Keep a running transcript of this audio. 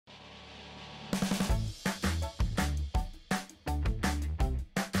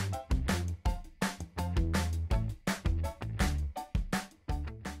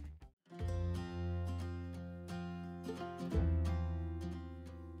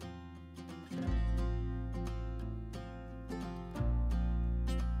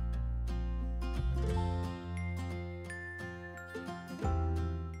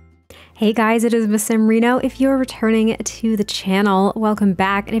Hey guys, it is MissSimReno. If you're returning to the channel, welcome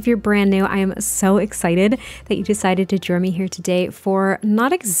back. And if you're brand new, I am so excited that you decided to join me here today for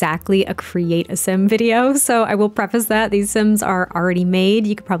not exactly a create a sim video. So I will preface that these sims are already made.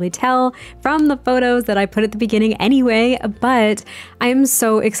 You could probably tell from the photos that I put at the beginning anyway, but I am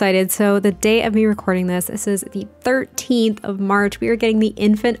so excited. So the day of me recording this is the 13th of March. We are getting the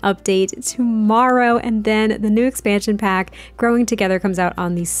infant update tomorrow, and then the new expansion pack, Growing Together, comes out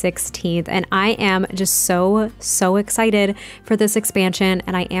on the 16th. And I am just so excited for this expansion,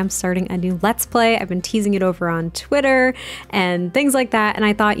 and I am starting a new Let's Play. I've been teasing it over on Twitter and things like that, and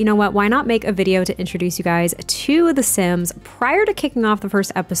I thought, you know what, why not make a video to introduce you guys to The Sims prior to kicking off the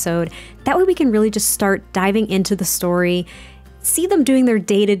first episode? That way we can really just start diving into the story, see them doing their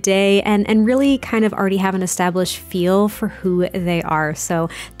day-to-day, and really kind of already have an established feel for who they are. So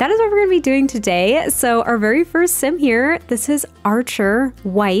that is what we're going to be doing today. So our very first sim here, this is Archer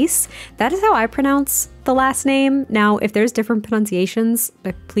Weiss. That is how I pronounce the last name. Now, if there's different pronunciations,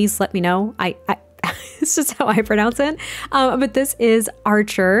 please let me know. It's just how I pronounce it. But this is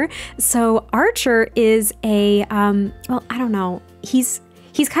Archer. So Archer is a, well, I don't know. He's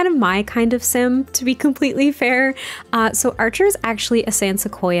kind of my kind of sim, to be completely fair. So Archer is actually a San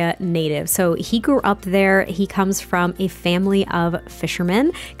Sequoia native. So he grew up there. He comes from a family of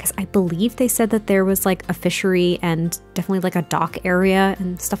fishermen, because I believe they said that there was like a fishery and definitely like a dock area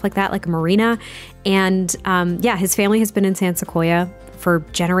and stuff like that, like a marina. And yeah, his family has been in San Sequoia for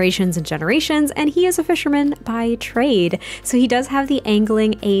generations and generations, and he is a fisherman by trade. So he does have the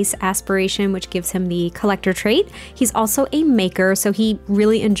angling ace aspiration, which gives him the collector trait. He's also a maker, so he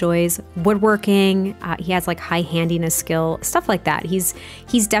really enjoys woodworking. He has like high handiness skill, stuff like that. He's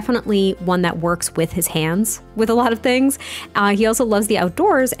definitely one that works with his hands with a lot of things. He also loves the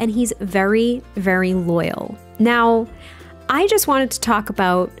outdoors, and he's very loyal. Now, I just wanted to talk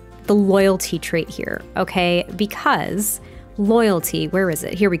about the loyalty trait here, okay? Because loyalty, where is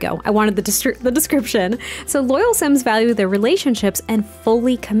it? Here we go. I wanted the description. So loyal sims value their relationships and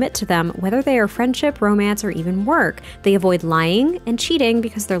fully commit to them, whether they are friendship, romance, or even work. They avoid lying and cheating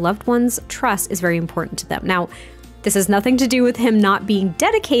because their loved one's trust is very important to them. Now, this has nothing to do with him not being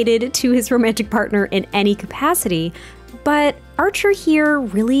dedicated to his romantic partner in any capacity, but Archer here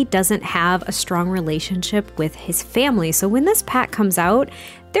really doesn't have a strong relationship with his family. So when this pack comes out,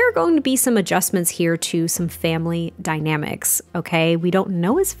 there are going to be some adjustments here to some family dynamics, okay? We don't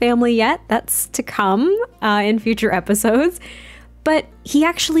know his family yet. That's to come in future episodes, but he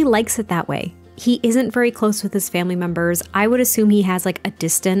actually likes it that way. He isn't very close with his family members. I would assume he has like a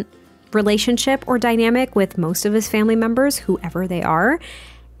distant relationship or dynamic with most of his family members, whoever they are.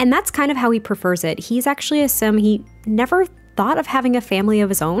 And that's kind of how he prefers it. He's actually a sim. He never thought of having a family of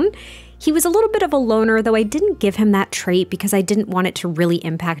his own. He was a little bit of a loner, though I didn't give him that trait because I didn't want it to really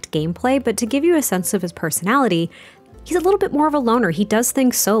impact gameplay, but to give you a sense of his personality, he's a little bit more of a loner. He does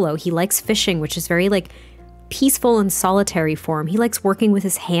things solo. He likes fishing, which is very like peaceful and solitary for him. He likes working with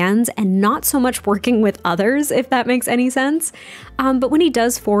his hands and not so much working with others, if that makes any sense. But when he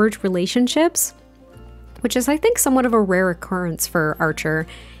does forge relationships, which is I think somewhat of a rare occurrence for Archer,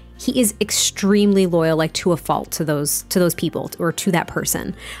 he is extremely loyal, like to a fault, to those people or to that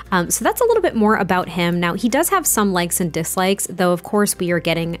person. So that's a little bit more about him. Now, he does have some likes and dislikes, though of course we are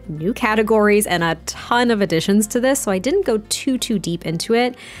getting new categories and a ton of additions to this, so I didn't go too deep into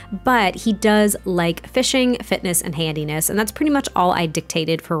it, but he does like fishing, fitness, and handiness, and that's pretty much all I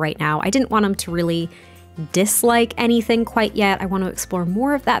dictated for right now. I didn't want him to really dislike anything quite yet. I want to explore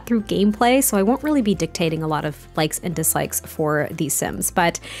more of that through gameplay, so I won't really be dictating a lot of likes and dislikes for these sims.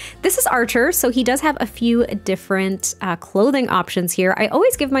 But this is Archer, so he does have a few different clothing options here. I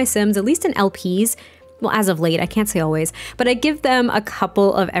always give my sims, at least in LPs, well, as of late, I can't say always, but I give them a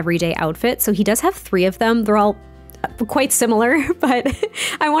couple of everyday outfits. So he does have 3 of them. They're all quite similar, but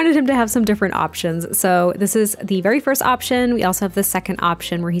I wanted him to have some different options. So this is the very first option. We also have the second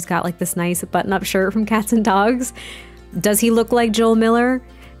option where he's got like this nice button-up shirt from Cats and Dogs. Does he look like Joel Miller?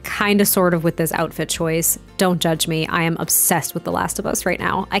 Kind of, sort of, with this outfit choice. Don't judge me. I am obsessed with The Last of Us right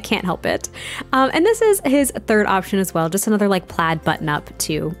now. I can't help it. And this is his third option as well. Just another like plaid button-up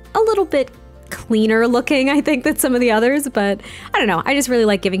too. A little bit cleaner looking, I think, than some of the others, but I don't know. I just really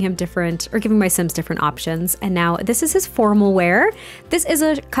like giving him giving my sims different options. And now this is his formal wear. This is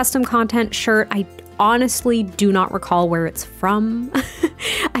a custom content shirt. I honestly do not recall where it's from.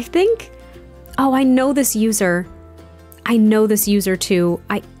 I think, oh, I know this user. I know this user too.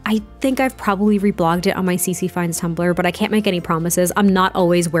 I think I've probably reblogged it on my CC Finds Tumblr, but I can't make any promises. I'm not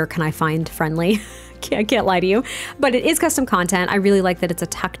always where can I find friendly. I can't lie to you, but it is custom content. I really like that it's a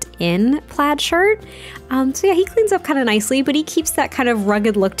tucked in plaid shirt. So yeah, he cleans up kind of nicely, but he keeps that kind of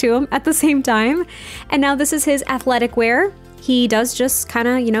rugged look to him at the same time. And now this is his athletic wear. He does just kind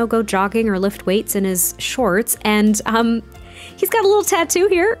of, you know, go jogging or lift weights in his shorts. And he's got a little tattoo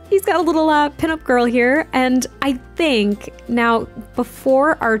here. He's got a little pinup girl here. And I think now,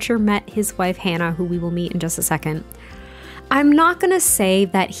 before Archer met his wife, Hannah, who we will meet in just a second, I'm not going to say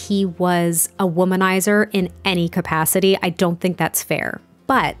that he was a womanizer in any capacity. I don't think that's fair.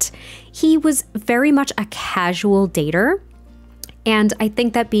 But he was very much a casual dater. And I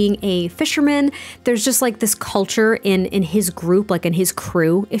think that being a fisherman, there's just like this culture in his group, like in his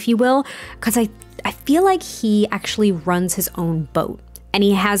crew, if you will, because I feel like he actually runs his own boat and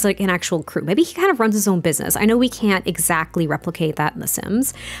he has like an actual crew. Maybe he kind of runs his own business. I know we can't exactly replicate that in The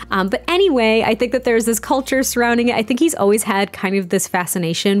Sims. But anyway, I think that there's this culture surrounding it. I think he's always had kind of this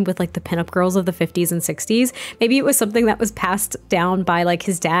fascination with like the pinup girls of the 50s and 60s. Maybe it was something that was passed down by like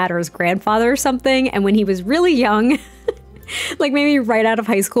his dad or his grandfather or something. And when he was really young, like maybe right out of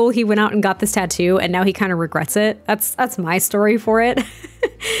high school, he went out and got this tattoo and now he kind of regrets it. That's my story for it.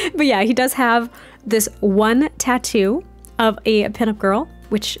 But yeah, he does have this one tattoo of a pinup girl,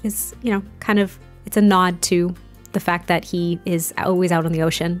 which is, you know, kind of, it's a nod to the fact that he is always out on the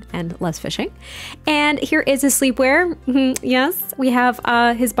ocean and loves fishing. And here is his sleepwear. Yes, we have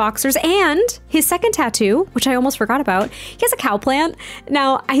his boxers and his second tattoo, which I almost forgot about. He has a cow plant.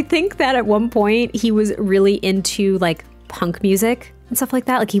 Now, I think that at one point he was really into like punk music and stuff like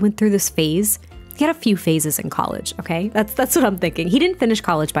that. Like he went through this phase. He had a few phases in college, okay? That's what I'm thinking. He didn't finish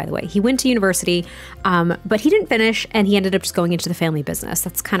college, by the way. He went to university, but he didn't finish, and he ended up just going into the family business.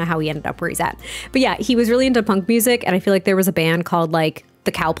 That's kind of how he ended up where he's at. But yeah, he was really into punk music, and I feel like there was a band called like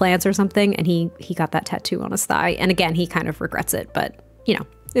the Cowplants or something, and he got that tattoo on his thigh. And again, he kind of regrets it, but you know,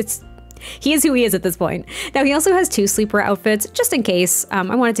 he is who he is at this point. Now, he also has 2 sleepwear outfits, just in case.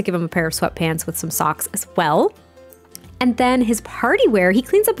 I wanted to give him a pair of sweatpants with some socks as well. And then his party wear, he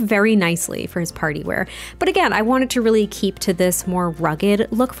cleans up very nicely for his party wear. But again, I wanted to really keep to this more rugged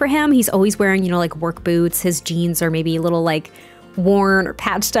look for him. He's always wearing, you know, like work boots. His jeans are maybe a little like worn or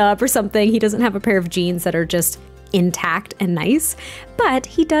patched up or something. He doesn't have a pair of jeans that are just intact and nice. But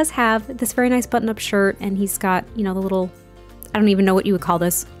he does have this very nice button-up shirt, and he's got, you know, the little, I don't even know what you would call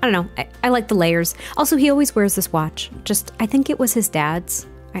this. I don't know. I like the layers. Also, he always wears this watch. I think it was his dad's.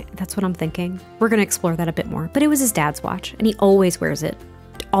 That's what I'm thinking. We're going to explore that a bit more. But it was his dad's watch, and he always wears it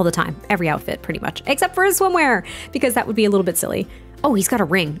all the time. Every outfit, pretty much. Except for his swimwear, because that would be a little bit silly. Oh, he's got a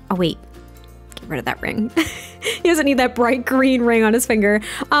ring. Oh, wait. Get rid of that ring. He doesn't need that bright green ring on his finger.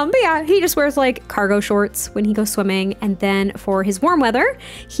 But yeah, he just wears like cargo shorts when he goes swimming. And then for his warm weather,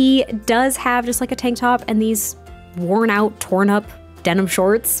 he does have just like a tank top and these worn out, torn up denim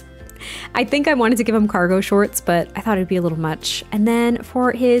shorts. I think I wanted to give him cargo shorts, but I thought it'd be a little much. And then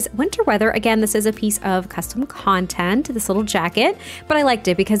for his winter weather, again, this is a piece of custom content, this little jacket, but I liked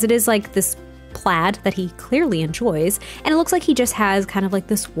it because it is like this plaid that he clearly enjoys. And it looks like he just has kind of like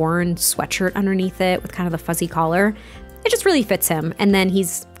this worn sweatshirt underneath it with kind of the fuzzy collar. It just really fits him. And then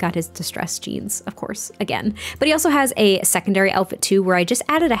he's got his distressed jeans, of course, again. But he also has a secondary outfit too, where I just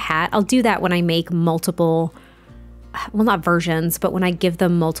added a hat. I'll do that when I make multiple, well, not versions, but when I give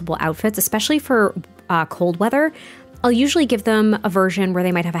them multiple outfits, especially for cold weather, I'll usually give them a version where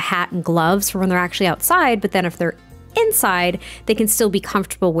they might have a hat and gloves for when they're actually outside, but then if they're inside, they can still be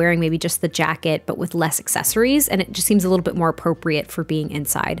comfortable wearing maybe just the jacket, but with less accessories, and it just seems a little bit more appropriate for being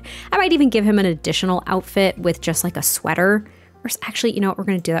inside. I might even give him an additional outfit with just like a sweater. Or actually, you know what, we're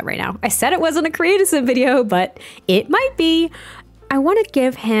gonna do that right now. I said it wasn't a Create a Sim video, but it might be. I wanna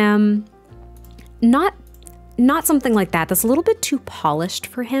give him not something like that. That's a little bit too polished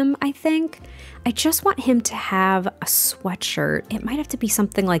for him, I think. I just want him to have a sweatshirt. It might have to be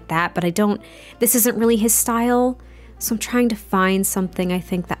something like that, but this isn't really his style. So I'm trying to find something I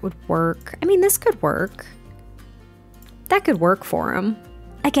think that would work. I mean, this could work. That could work for him.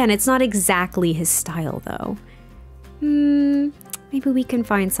 Again, it's not exactly his style though. Maybe we can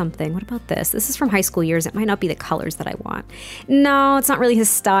find something. What about this? This is from high school years. It might not be the colors that I want. No, it's not really his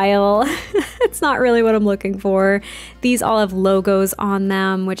style. It's not really what I'm looking for. These all have logos on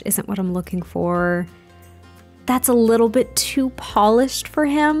them, which isn't what I'm looking for. That's a little bit too polished for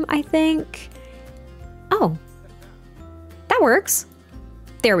him, I think. Oh, that works.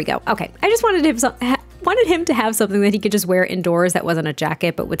 There we go. Okay, I just wanted him to have something that he could just wear indoors that wasn't a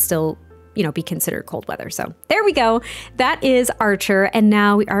jacket, but would still, you know, be considered cold weather. So there we go. That is Archer. And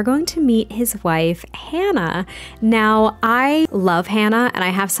now we are going to meet his wife, Hannah. Now, I love Hannah and I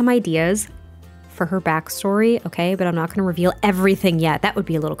have some ideas for her backstory, okay? But I'm not going to reveal everything yet. That would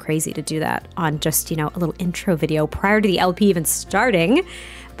be a little crazy to do that on just, you know, a little intro video prior to the LP even starting.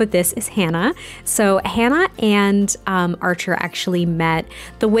 But this is Hannah. So Hannah and Archer actually met.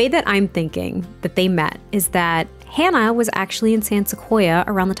 The way that I'm thinking that they met is that Hannah was actually in San Sequoia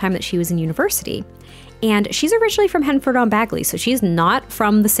around the time that she was in university. And she's originally from Henford-on-Bagley, so she's not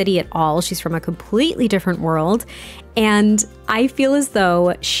from the city at all. She's from a completely different world. And I feel as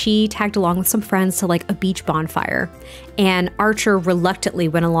though she tagged along with some friends to like a beach bonfire. And Archer reluctantly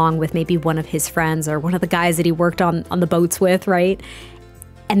went along with maybe one of his friends or one of the guys that he worked on the boats with, right?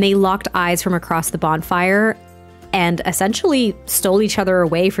 And they locked eyes from across the bonfire and essentially stole each other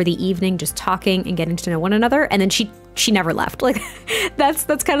away for the evening, just talking and getting to know one another. And then she never left. Like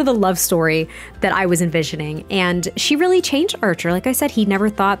that's kind of the love story that I was envisioning. And she really changed Archer. Like I said, he never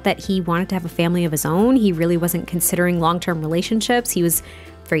thought that he wanted to have a family of his own. He really wasn't considering long-term relationships. He was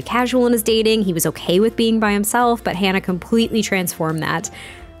very casual in his dating. He was okay with being by himself, but Hannah completely transformed that.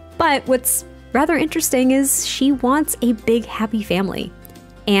 But what's rather interesting is she wants a big, happy family.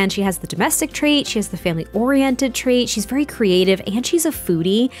 And she has the domestic trait, she has the family-oriented trait, she's very creative, and she's a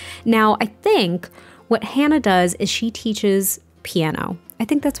foodie. Now, I think what Hannah does is she teaches piano. I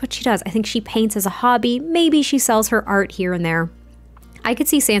think that's what she does. I think she paints as a hobby. Maybe she sells her art here and there. I could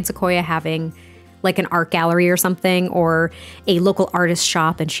see San Sequoia having like an art gallery or something, or a local artist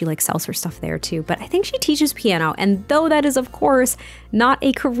shop, and she like sells her stuff there too. But I think she teaches piano. And though that is, of course, not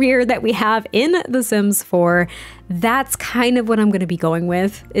a career that we have in The Sims 4, that's kind of what I'm going to be going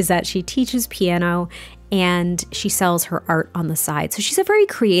with, is that she teaches piano and she sells her art on the side. So she's a very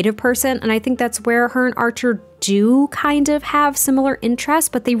creative person. And I think that's where her and Archer do kind of have similar interests,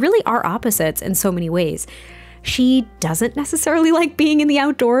 but they really are opposites in so many ways. She doesn't necessarily like being in the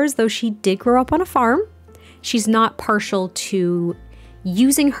outdoors, though she did grow up on a farm. She's not partial to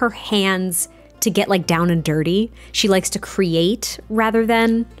using her hands to get like down and dirty. She likes to create rather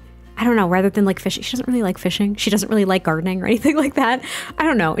than like fishing. She doesn't really like fishing. She doesn't really like gardening or anything like that. I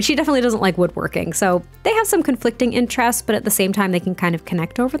don't know. She definitely doesn't like woodworking. So they have some conflicting interests, but at the same time, they can kind of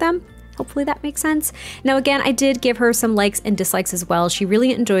connect over them. Hopefully that makes sense. Now, again, I did give her some likes and dislikes as well. She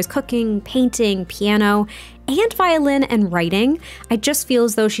really enjoys cooking, painting, piano, and violin and writing. I just feel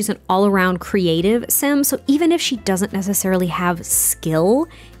as though she's an all-around creative sim. So even if she doesn't necessarily have skill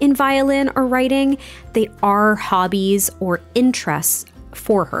in violin or writing, they are hobbies or interests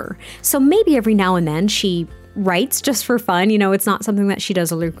for her. So maybe every now and then she writes just for fun. You know, it's not something that she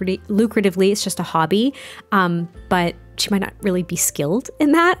does lucratively. It's just a hobby. But she might not really be skilled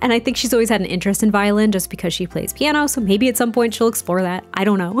in that. And I think she's always had an interest in violin just because she plays piano. So maybe at some point she'll explore that. I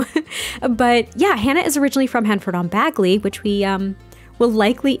don't know. But yeah, Hannah is originally from Henford-on-Bagley, which we will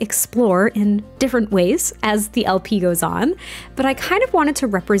likely explore in different ways as the LP goes on. But I kind of wanted to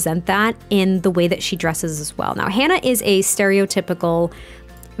represent that in the way that she dresses as well. Now, Hannah is a stereotypical,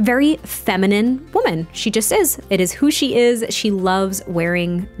 very feminine woman. She just is. It is who she is. She loves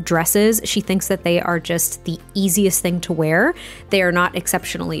wearing dresses. She thinks that they are just the easiest thing to wear. They are not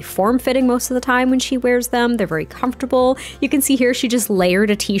exceptionally form-fitting most of the time when she wears them. They're very comfortable. You can see here she just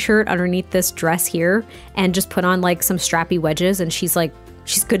layered a t-shirt underneath this dress here and just put on like some strappy wedges, and she's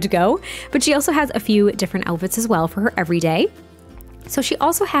good to go. But she also has a few different outfits as well for her everyday. So she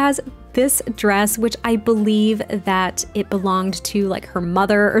also has this dress, which I believe that it belonged to like her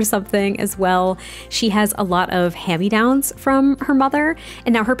mother or something as well. She has a lot of hand-me-downs from her mother,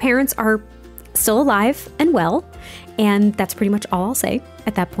 and now her parents are still alive and well, and that's pretty much all I'll say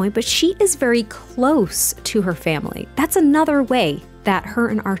at that point. But she is very close to her family. That's another way that her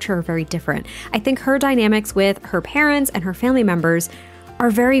and Archer are very different. I think her dynamics with her parents and her family members are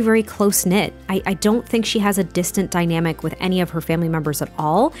very, very close-knit. I don't think she has a distant dynamic with any of her family members at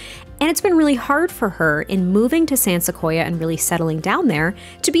all. And it's been really hard for her in moving to San Sequoia and really settling down there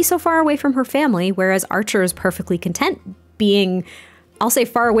to be so far away from her family, whereas Archer is perfectly content being, I'll say,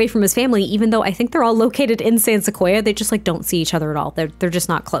 far away from his family, even though I think they're all located in San Sequoia. They just like don't see each other at all. They're just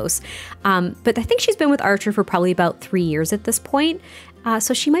not close. But I think she's been with Archer for probably about 3 years at this point.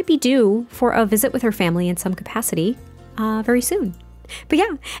 So she might be due for a visit with her family in some capacity very soon. But yeah,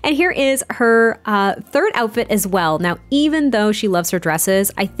 and here is her third outfit as well. Now, even though she loves her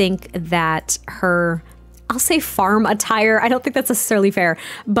dresses, I think that her, I'll say farm attire, I don't think that's necessarily fair,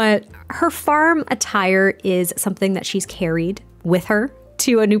 but her farm attire is something that she's carried with her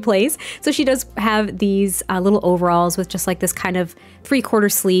to a new place. So she does have these little overalls with just like this kind of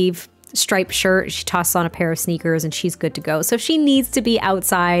 3/4 sleeve striped shirt. She tosses on a pair of sneakers and she's good to go. So if she needs to be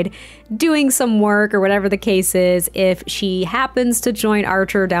outside doing some work or whatever the case is, if she happens to join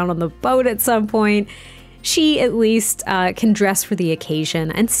Archer down on the boat at some point, she at least can dress for the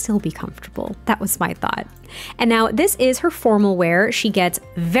occasion and still be comfortable. That was my thought. And now this is her formal wear. She gets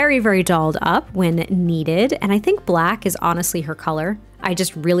very, very dolled up when needed. And I think black is honestly her color. I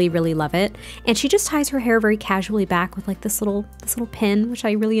just really, really love it. And she just ties her hair very casually back with like this little pin, which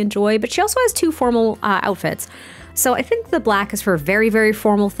I really enjoy. But she also has two formal outfits. So I think the black is for very, very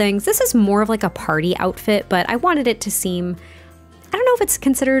formal things. This is more of like a party outfit, but I wanted it to seem, I don't know if it's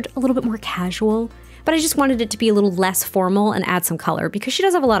considered a little bit more casual, but I just wanted it to be a little less formal and add some color because she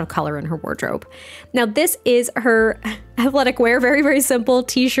does have a lot of color in her wardrobe. Now this is her athletic wear, very, very simple,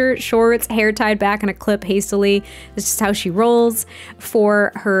 t-shirt, shorts, hair tied back in a clip hastily. This is how she rolls.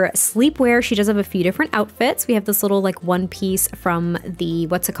 For her sleepwear, she does have a few different outfits. We have this little like one piece from the,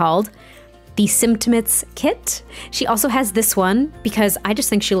 what's it called? The Symptomates kit. She also has this one because I just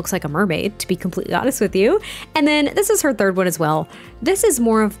think she looks like a mermaid, to be completely honest with you. And then this is her third one as well. This is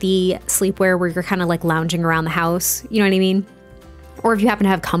more of the sleepwear where you're kind of like lounging around the house, you know what I mean? Or if you happen to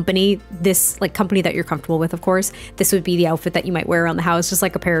have company, this like company that you're comfortable with, of course, this would be the outfit that you might wear around the house, just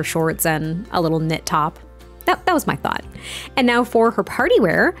like a pair of shorts and a little knit top. That was my thought. And now for her party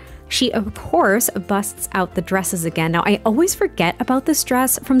wear, she, of course, busts out the dresses again. Now, I always forget about this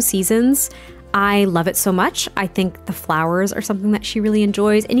dress from Seasons. I love it so much. I think the flowers are something that she really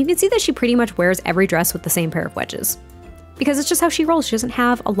enjoys. And you can see that she pretty much wears every dress with the same pair of wedges because it's just how she rolls. She doesn't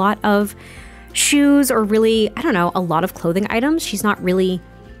have a lot of shoes or really, I don't know, a lot of clothing items. She's not really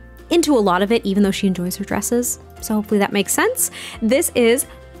into a lot of it, even though she enjoys her dresses. So hopefully that makes sense. This is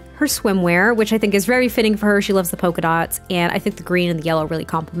her swimwear, which I think is very fitting for her. She loves the polka dots, and I think the green and the yellow really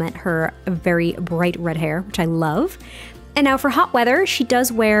complement her very bright red hair, which I love. And now for hot weather, she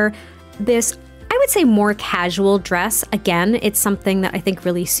does wear this, I would say, more casual dress. Again, it's something that I think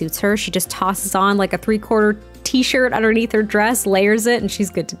really suits her. She just tosses on like a 3/4 t-shirt underneath her dress, layers it, and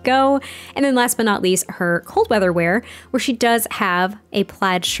she's good to go. And then last but not least, her cold weather wear, where she does have a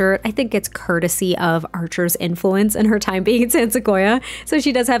plaid shirt. I think it's courtesy of Archer's influence in her time being in San Sequoia. So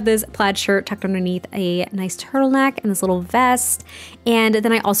she does have this plaid shirt tucked underneath a nice turtleneck and this little vest. And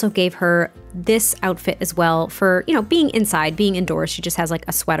then I also gave her this outfit as well for, you know, being inside, being indoors. She just has like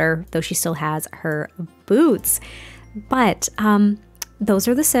a sweater, though she still has her boots. But those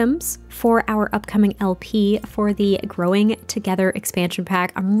are the Sims for our upcoming LP for the Growing Together expansion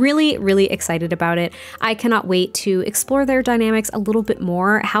pack. I'm really, really excited about it. I cannot wait to explore their dynamics a little bit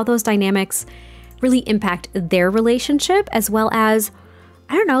more, how those dynamics really impact their relationship, as well as,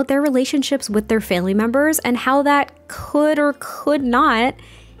 I don't know, their relationships with their family members and how that could or could not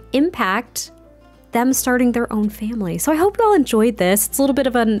impact them starting their own family. So I hope you all enjoyed this. It's a little bit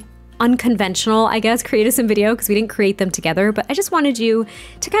of an unconventional, I guess, create a sim video because we didn't create them together, but I just wanted you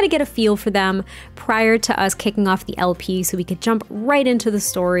to kind of get a feel for them prior to us kicking off the LP so we could jump right into the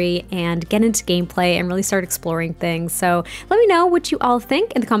story and get into gameplay and really start exploring things. So let me know what you all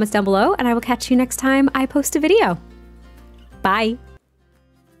think in the comments down below, and I will catch you next time I post a video. Bye.